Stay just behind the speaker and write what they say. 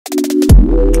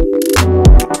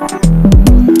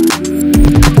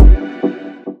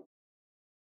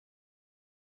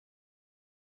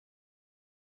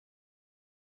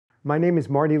My name is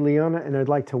Marty Leona, and I'd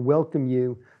like to welcome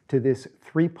you to this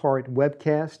three-part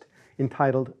webcast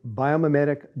entitled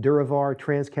Biomimetic DurAVR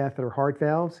Transcatheter Heart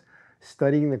Valves,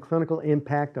 Studying the Clinical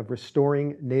Impact of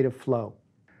Restoring Native Flow.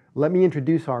 Let me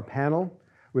introduce our panel.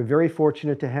 We're very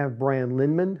fortunate to have Brian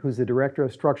Lindman, who's the Director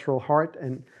of Structural Heart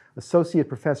and Associate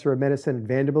Professor of Medicine at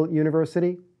Vanderbilt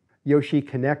University, Yoshi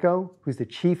Kaneko, who's the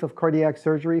Chief of Cardiac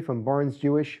Surgery from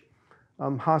Barnes-Jewish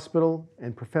Hospital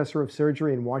and Professor of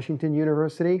Surgery in Washington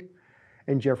University,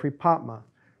 and Jeffrey Popma,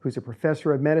 who's a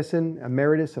Professor of Medicine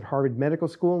Emeritus at Harvard Medical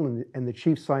School and the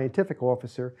Chief Scientific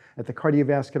Officer at the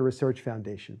Cardiovascular Research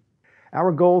Foundation.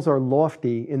 Our goals are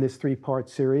lofty in this three-part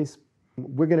series.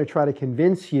 We're going to try to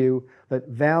convince you that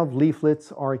valve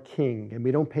leaflets are king, and we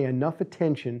don't pay enough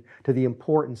attention to the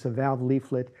importance of valve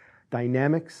leaflet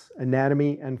dynamics,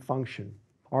 anatomy, and function.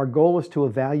 Our goal is to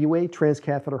evaluate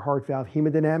transcatheter heart valve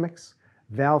hemodynamics,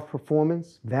 valve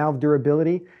performance, valve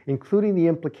durability, including the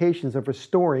implications of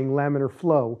restoring laminar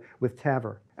flow with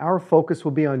TAVR. Our focus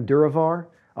will be on DurAVR,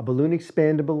 a balloon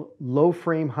expandable, low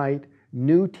frame height,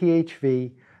 new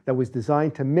THV that was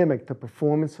designed to mimic the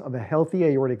performance of a healthy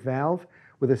aortic valve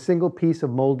with a single piece of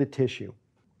molded tissue.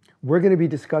 We're going to be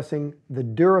discussing the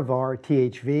DurAVR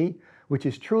THV, which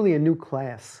is truly a new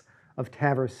class of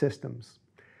TAVR systems.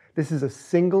 This is a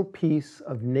single piece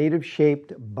of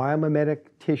native-shaped biomimetic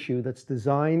tissue that's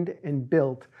designed and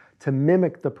built to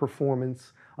mimic the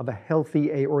performance of a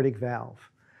healthy aortic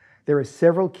valve. There are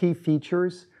several key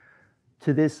features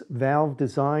to this valve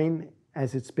design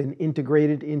as it's been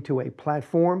integrated into a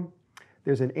platform.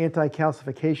 There's an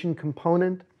anti-calcification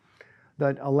component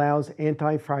that allows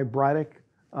anti-fibrotic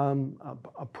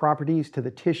properties to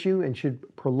the tissue and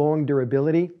should prolong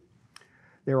durability.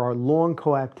 There are long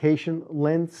coaptation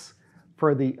lengths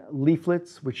for the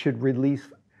leaflets, which should release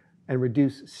and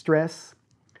reduce stress.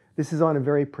 This is on a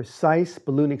very precise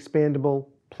balloon expandable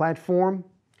platform.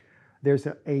 There's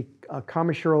a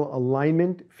commissural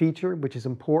alignment feature, which is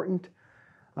important.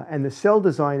 And the cell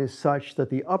design is such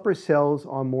that the upper cells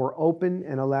are more open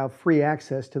and allow free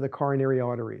access to the coronary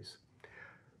arteries.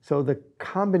 So the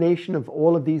combination of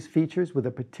all of these features with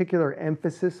a particular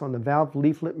emphasis on the valve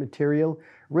leaflet material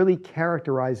really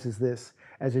characterizes this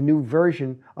as a new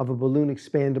version of a balloon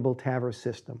expandable TAVR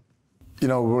system. You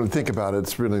know, when we think about it,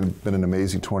 it's really been an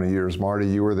amazing 20 years. Marty,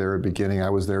 you were there at the beginning. I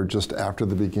was there just after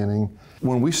the beginning.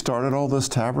 When we started all this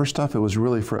TAVR stuff, it was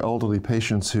really for elderly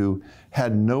patients who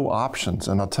had no options.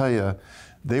 And I'll tell you,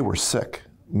 they were sick,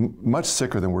 much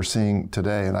sicker than we're seeing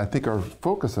today. And I think our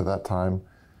focus at that time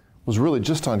was really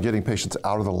just on getting patients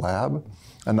out of the lab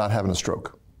and not having a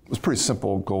stroke. It was pretty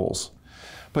simple goals.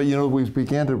 But you know, we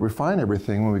began to refine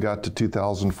everything when we got to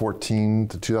 2014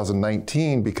 to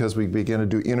 2019 because we began to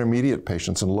do intermediate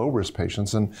patients and low-risk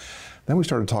patients. And then we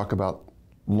started to talk about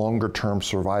longer-term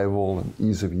survival and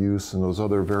ease of use and those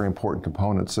other very important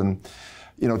components. And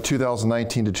you know,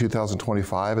 2019 to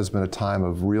 2025 has been a time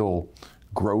of real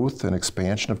growth and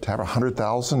expansion of TAVR.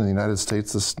 100,000 in the United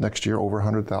States this next year, over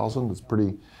 100,000. It's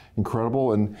pretty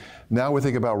incredible. And now we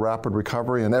think about rapid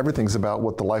recovery, and everything's about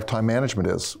what the lifetime management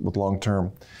is with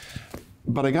long-term.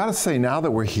 But I got to say, now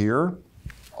that we're here,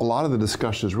 a lot of the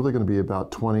discussion is really going to be about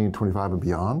 20 and 25 and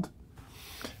beyond,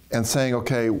 and saying,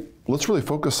 okay, let's really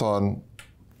focus on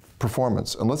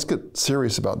performance, and let's get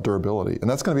serious about durability. And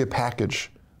that's going to be a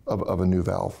package of a new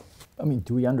valve. I mean,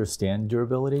 do we understand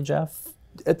durability, Jeff,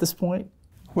 at this point?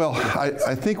 Well,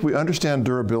 I think we understand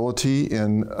durability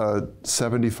in a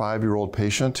 75-year-old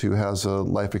patient who has a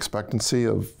life expectancy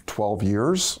of 12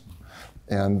 years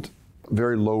and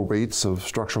very low rates of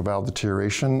structural valve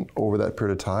deterioration over that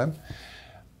period of time.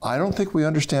 I don't think we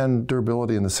understand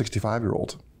durability in the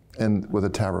 65-year-old and with the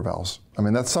TAVR valves. I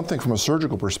mean, that's something from a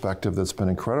surgical perspective that's been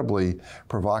incredibly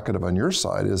provocative on your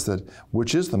side, is that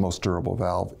which is the most durable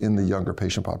valve in the younger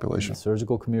patient population? The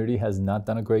surgical community has not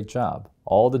done a great job.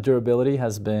 All the durability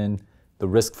has been the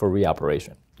risk for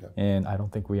reoperation. Yeah. And I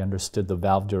don't think we understood the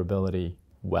valve durability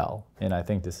well. And I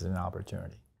think this is an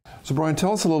opportunity. So Brian,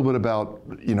 tell us a little bit about,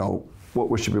 you know, what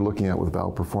we should be looking at with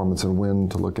valve performance and when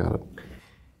to look at it.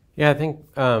 Yeah, I think,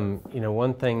 you know,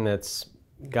 one thing that's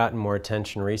gotten more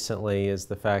attention recently is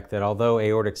the fact that although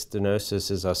aortic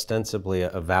stenosis is ostensibly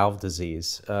a valve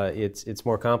disease, it's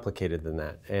more complicated than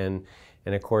that. And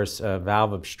of course,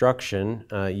 valve obstruction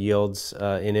yields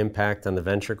an impact on the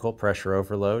ventricle, pressure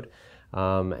overload.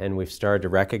 And we've started to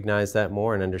recognize that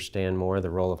more and understand more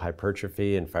the role of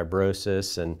hypertrophy and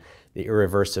fibrosis and the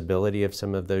irreversibility of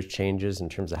some of those changes in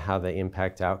terms of how they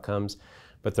impact outcomes.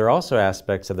 But there are also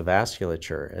aspects of the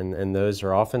vasculature, and those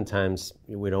are oftentimes,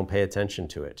 we don't pay attention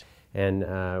to it. And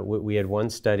we had one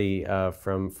study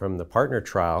from the partner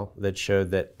trial that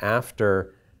showed that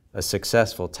after a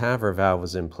successful TAVR valve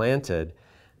was implanted,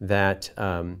 that,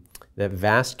 that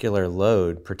vascular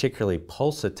load, particularly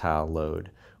pulsatile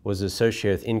load, was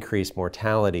associated with increased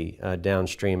mortality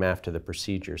downstream after the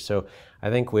procedure. So I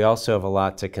think we also have a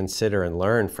lot to consider and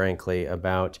learn, frankly,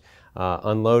 about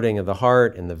unloading of the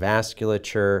heart and the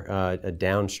vasculature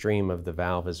downstream of the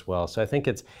valve as well. So I think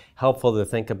it's helpful to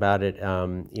think about it,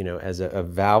 you know, as a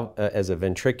valve, as a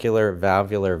ventricular,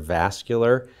 valvular,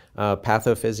 vascular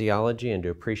pathophysiology, and to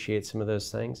appreciate some of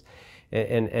those things.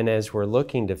 And as we're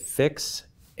looking to fix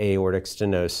aortic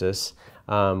stenosis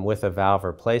with a valve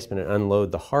replacement and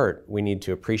unload the heart, we need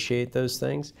to appreciate those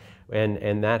things.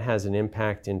 And that has an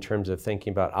impact in terms of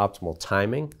thinking about optimal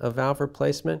timing of valve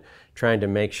replacement, trying to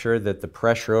make sure that the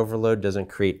pressure overload doesn't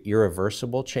create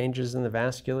irreversible changes in the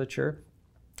vasculature,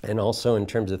 and also in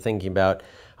terms of thinking about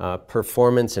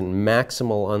performance and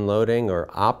maximal unloading or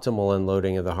optimal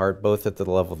unloading of the heart, both at the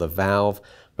level of the valve,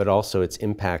 but also its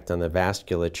impact on the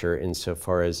vasculature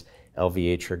insofar as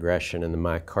LVH regression and the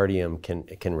myocardium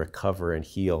can recover and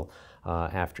heal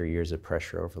after years of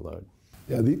pressure overload.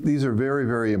 Yeah, these are very,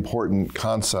 very important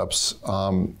concepts.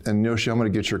 And Yoshi, I'm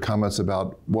going to get your comments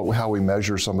about how we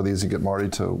measure some of these and get Marty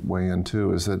to weigh in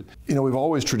too. Is that, you know, we've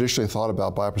always traditionally thought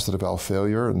about biprosthetic valve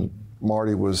failure, and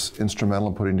Marty was instrumental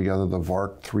in putting together the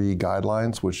TAVR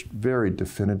guidelines, which very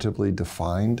definitively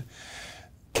defined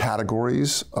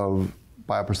categories of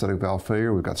bioprosthetic valve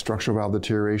failure. We've got structural valve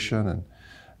deterioration and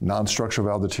non-structural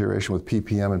valve deterioration with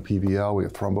PPM and PVL. We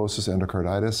have thrombosis,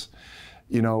 endocarditis.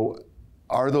 You know,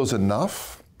 are those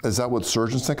enough? Is that what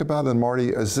surgeons think about? And Marty,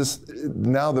 is this,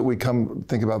 now that we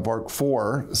think about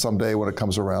VARC-4 someday when it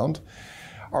comes around,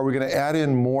 are we going to add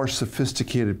in more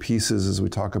sophisticated pieces as we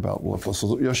talk about leafless?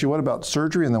 So Yoshi, what about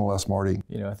surgery? And then we'll ask Marty.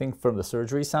 You know, I think from the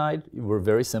surgery side, we're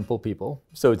very simple people.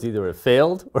 So it's either it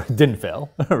failed or it didn't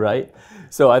fail, right?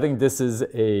 So I think this is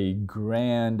a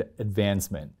grand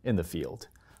advancement in the field.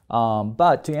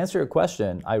 But to answer your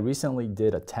question, I recently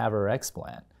did a TAVR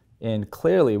explant. And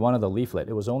clearly one of the leaflet,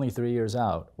 it was only 3 years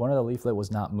out, one of the leaflet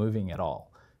was not moving at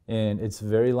all. And it's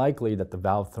very likely that the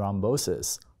valve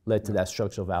thrombosis led to that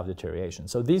structural valve deterioration.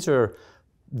 So these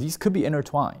could be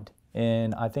intertwined.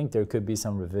 And I think there could be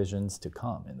some revisions to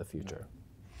come in the future.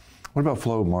 What about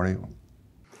flow, Marty?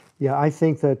 Yeah, I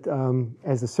think that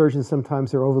as a surgeon, sometimes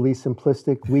they're overly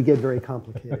simplistic. We get very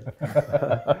complicated.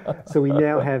 So we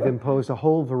now have imposed a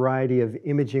whole variety of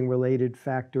imaging-related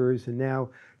factors and now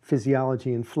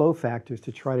physiology and flow factors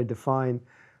to try to define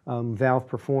valve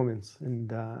performance,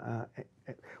 and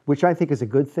which I think is a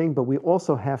good thing, but we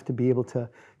also have to be able to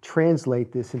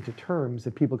translate this into terms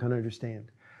that people can understand,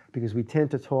 because we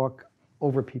tend to talk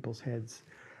over people's heads.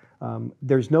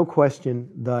 There's no question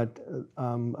that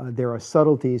there are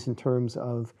subtleties in terms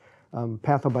of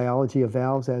pathobiology of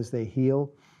valves as they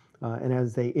heal and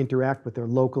as they interact with their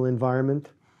local environment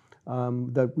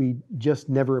that we just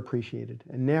never appreciated.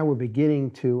 And now we're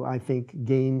beginning to, I think,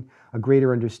 gain a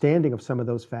greater understanding of some of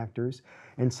those factors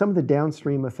and some of the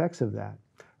downstream effects of that.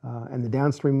 And the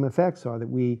downstream effects are that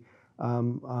we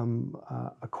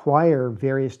acquire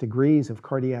various degrees of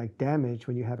cardiac damage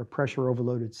when you have a pressure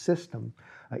overloaded system,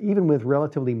 even with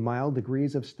relatively mild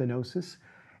degrees of stenosis.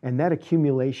 And that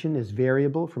accumulation is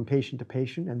variable from patient to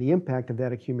patient, and the impact of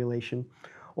that accumulation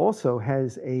also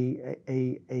has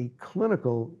a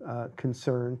clinical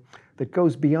concern that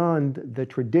goes beyond the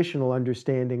traditional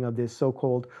understanding of this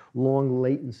so-called long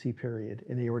latency period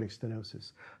in aortic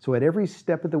stenosis. So at every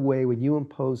step of the way, when you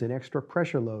impose an extra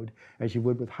pressure load, as you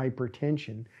would with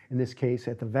hypertension, in this case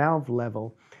at the valve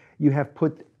level, you have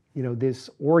put, you know, this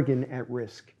organ at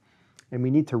risk. And we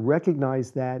need to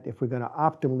recognize that if we're going to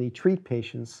optimally treat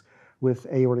patients with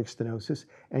aortic stenosis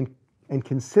and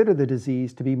consider the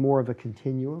disease to be more of a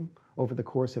continuum over the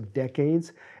course of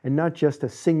decades, and not just a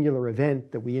singular event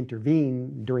that we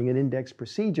intervene during an index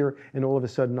procedure and all of a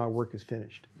sudden our work is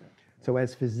finished. So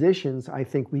as physicians, I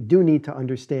think we do need to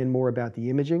understand more about the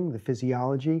imaging, the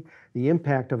physiology, the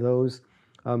impact of those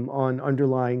on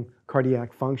underlying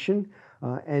cardiac function,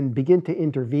 and begin to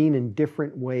intervene in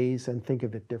different ways and think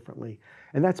of it differently.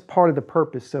 And that's part of the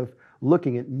purpose of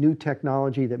looking at new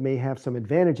technology that may have some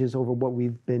advantages over what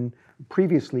we've been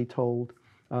previously told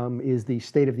is the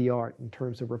state of the art in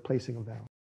terms of replacing a valve.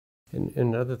 And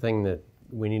another thing that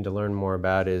we need to learn more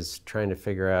about is trying to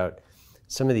figure out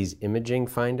some of these imaging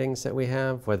findings that we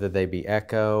have, whether they be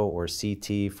echo or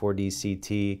CT, 4D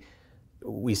CT.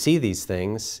 We see these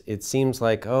things, it seems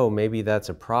like, oh, maybe that's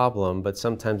a problem, but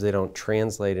sometimes they don't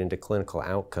translate into clinical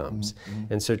outcomes.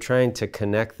 Mm-hmm. And so trying to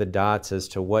connect the dots as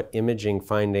to what imaging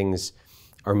findings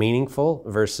are meaningful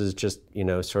versus just,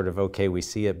 sort of, okay, we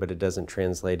see it, but it doesn't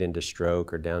translate into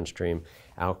stroke or downstream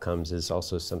outcomes is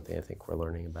also something I think we're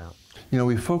learning about.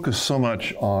 We focus so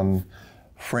much on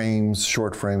frames,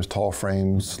 short frames, tall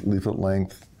frames, leaflet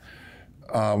length.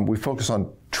 We focus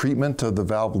on treatment of the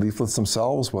valve leaflets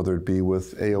themselves, whether it be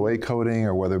with AOA coating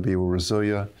or whether it be with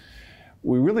Resilia.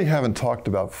 We really haven't talked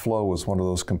about flow as one of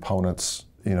those components,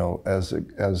 as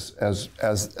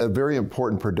a very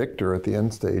important predictor at the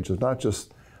end stage of not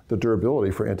just the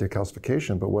durability for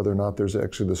anti-calcification, but whether or not there's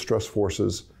actually the stress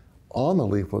forces on the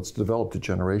leaflets to develop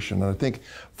degeneration. And I think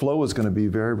flow is going to be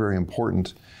very, very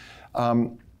important.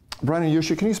 Brian and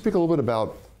Yoshi, can you speak a little bit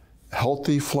about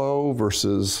healthy flow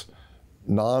versus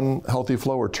non-healthy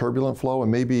flow or turbulent flow?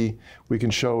 And maybe we can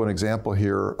show an example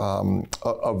here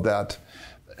of that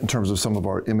in terms of some of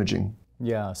our imaging.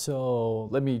 Yeah, so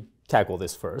let me tackle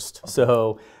this first.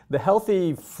 So the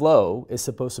healthy flow is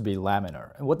supposed to be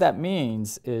laminar. And what that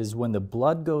means is when the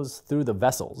blood goes through the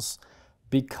vessels,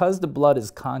 because the blood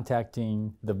is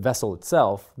contacting the vessel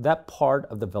itself, that part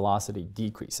of the velocity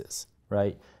decreases,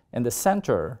 right? And the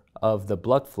center of the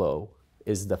blood flow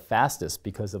is the fastest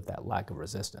because of that lack of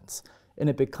resistance. And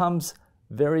it becomes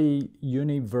very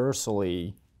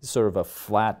universally sort of a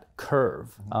flat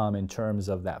curve in terms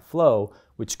of that flow,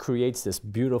 which creates this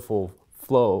beautiful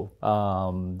flow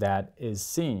that is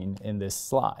seen in this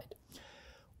slide.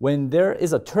 When there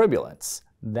is a turbulence,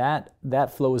 that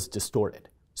flow is distorted.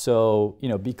 So,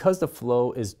 because the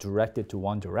flow is directed to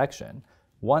one direction,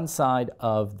 one side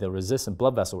of the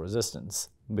blood vessel resistance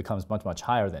becomes much, much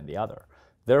higher than the other.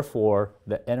 Therefore,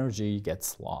 the energy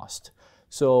gets lost.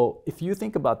 So if you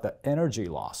think about the energy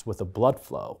loss with the blood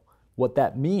flow, what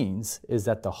that means is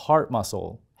that the heart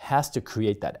muscle has to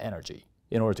create that energy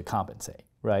in order to compensate,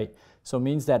 right? So it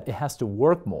means that it has to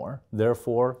work more,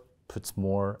 therefore puts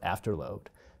more afterload,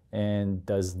 and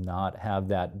does not have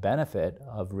that benefit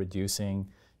of reducing,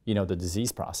 the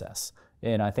disease process.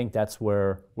 And I think that's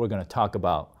where we're going to talk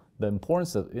about the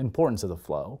importance of the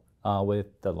flow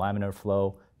with the laminar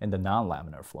flow and the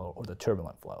non-laminar flow or the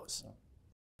turbulent flows.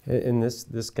 And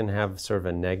this can have sort of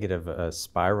a negative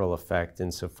spiral effect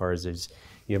insofar as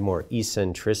you have more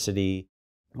eccentricity,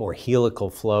 more helical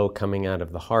flow coming out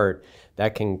of the heart.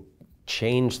 That can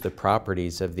change the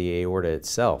properties of the aorta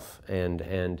itself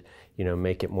and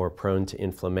make it more prone to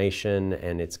inflammation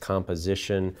and its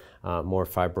composition more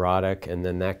fibrotic, and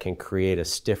then that can create a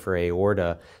stiffer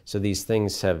aorta. So these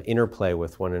things have interplay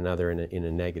with one another in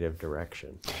a negative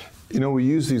direction. We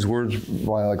use these words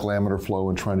like laminar flow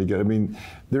and trying to get,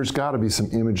 there's got to be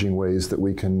some imaging ways that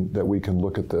we can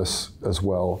look at this as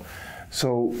well.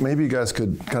 So maybe you guys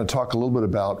could kind of talk a little bit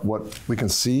about what we can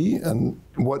see and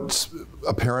what's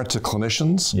apparent to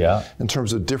clinicians in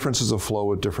terms of differences of flow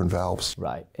with different valves.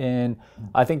 Right, and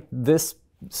I think this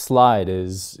slide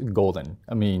is golden.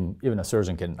 Even a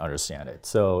surgeon can understand it.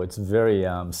 So it's very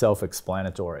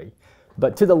self-explanatory.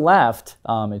 But to the left,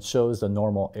 it shows the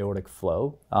normal aortic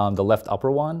flow. The left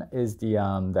upper one is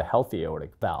the healthy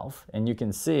aortic valve. And you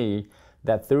can see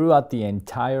that throughout the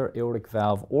entire aortic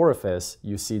valve orifice,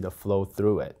 you see the flow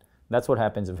through it. That's what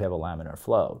happens if you have a laminar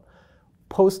flow.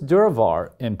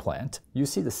 Post-DurAVR implant, you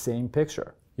see the same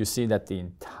picture. You see that the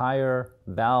entire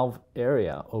valve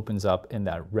area opens up in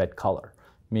that red color,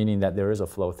 meaning that there is a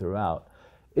flow throughout.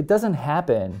 It doesn't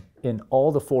happen in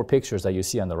all the 4 pictures that you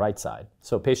see on the right side.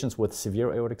 So patients with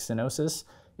severe aortic stenosis,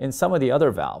 in some of the other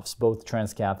valves, both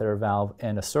transcatheter valve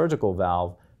and a surgical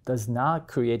valve, does not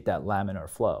create that laminar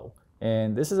flow.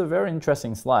 And this is a very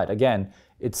interesting slide. Again,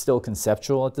 it's still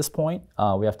conceptual at this point.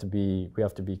 We have to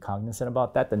be cognizant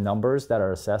about that. The numbers that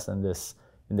are assessed in this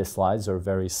slides are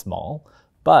very small,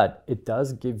 but it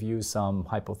does give you some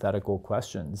hypothetical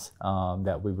questions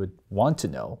that we would want to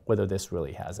know whether this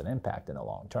really has an impact in the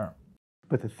long term.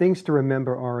 But the things to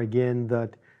remember are, again,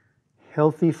 that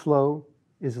healthy flow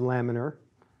is laminar,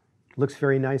 looks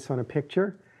very nice on a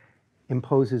picture,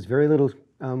 imposes very little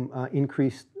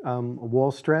increased wall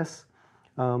stress,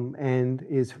 and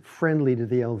is friendly to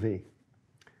the LV.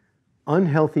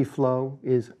 Unhealthy flow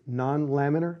is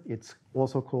non-laminar. It's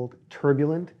also called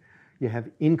turbulent. You have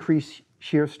increased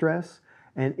shear stress,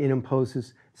 and it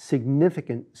imposes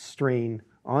significant strain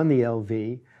on the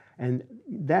LV, and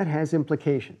that has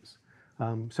implications.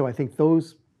 So I think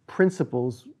those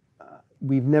principles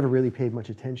we've never really paid much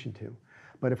attention to.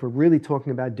 But if we're really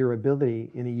talking about durability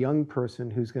in a young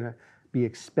person who's going to be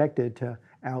expected to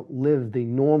outlive the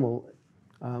normal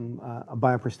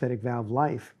bioprosthetic valve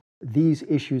life, these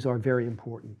issues are very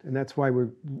important. And that's why we're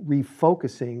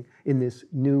refocusing in this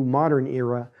new modern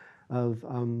era of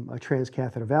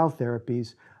transcatheter valve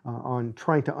therapies on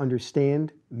trying to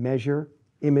understand, measure,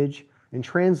 image, and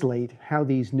translate how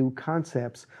these new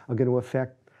concepts are going to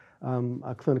affect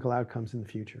clinical outcomes in the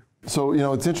future. So,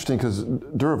 it's interesting because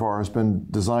DurAVR has been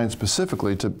designed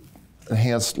specifically to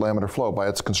enhance laminar flow by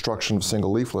its construction of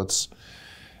single leaflets.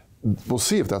 We'll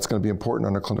see if that's going to be important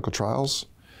under clinical trials.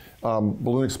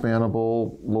 Balloon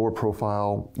expandable, lower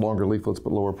profile, longer leaflets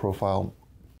but lower profile.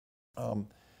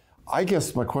 I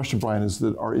guess my question, Brian, is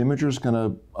that are imagers going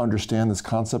to understand this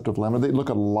concept of laminar? They look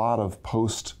at a lot of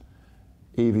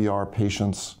post-AVR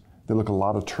patients. They look at a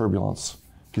lot of turbulence.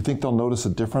 Do you think they'll notice a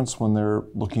difference when they're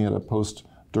looking at a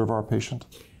post-DurAVR patient?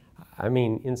 I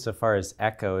mean, insofar as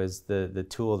echo is the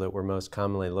tool that we're most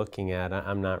commonly looking at,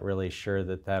 I'm not really sure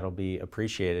that that'll be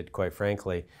appreciated, quite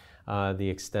frankly. The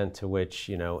extent to which,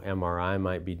 MRI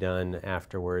might be done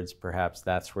afterwards, perhaps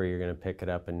that's where you're going to pick it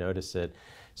up and notice it.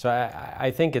 So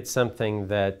I think it's something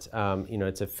that,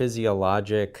 it's a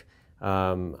physiologic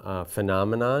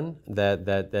phenomenon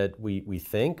that we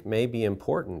think may be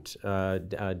important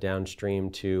downstream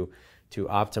to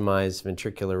optimize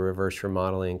ventricular reverse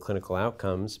remodeling and clinical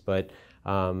outcomes, but be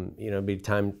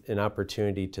an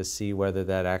opportunity to see whether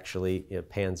that actually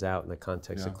pans out in the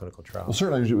context of clinical trials. Well,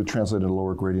 certainly it would translate into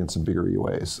lower gradients and bigger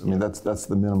EUAs. I mean, that's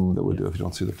the minimum that would do if you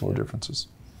don't see the flow differences.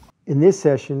 In this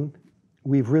session,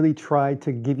 we've really tried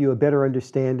to give you a better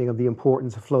understanding of the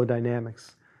importance of flow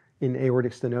dynamics in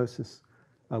aortic stenosis.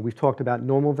 We've talked about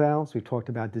normal valves, we've talked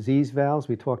about disease valves,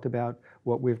 we talked about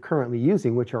what we're currently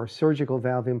using, which are surgical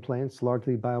valve implants,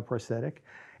 largely bioprosthetic,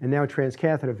 and now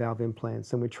transcatheter valve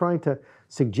implants. And we're trying to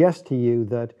suggest to you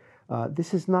that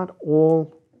this is not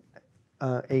all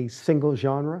a single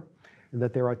genre, and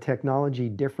that there are technology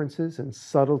differences and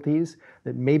subtleties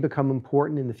that may become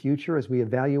important in the future as we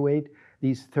evaluate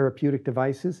these therapeutic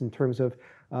devices in terms of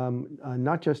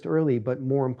not just early, but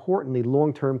more importantly,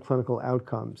 long-term clinical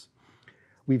outcomes.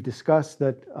 We've discussed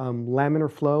that laminar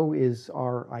flow is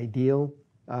our ideal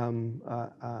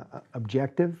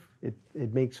objective.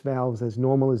 It makes valves as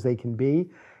normal as they can be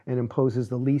and imposes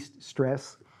the least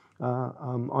stress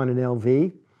on an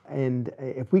LV. And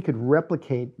if we could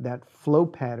replicate that flow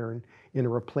pattern in a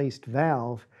replaced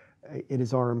valve, it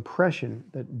is our impression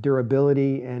that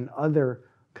durability and other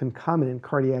concomitant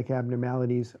cardiac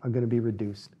abnormalities are going to be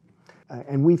reduced.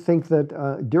 And we think that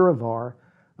DurAVR,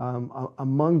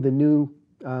 among the new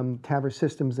TAVR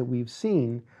systems that we've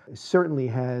seen, certainly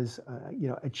has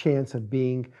a chance of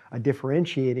being a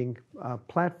differentiating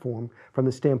platform from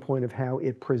the standpoint of how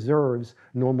it preserves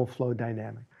normal flow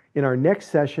dynamic. In our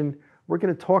next session, we're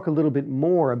going to talk a little bit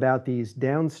more about these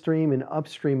downstream and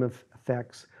upstream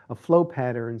effects of flow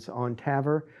patterns on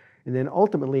TAVR, and then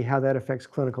ultimately how that affects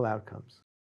clinical outcomes.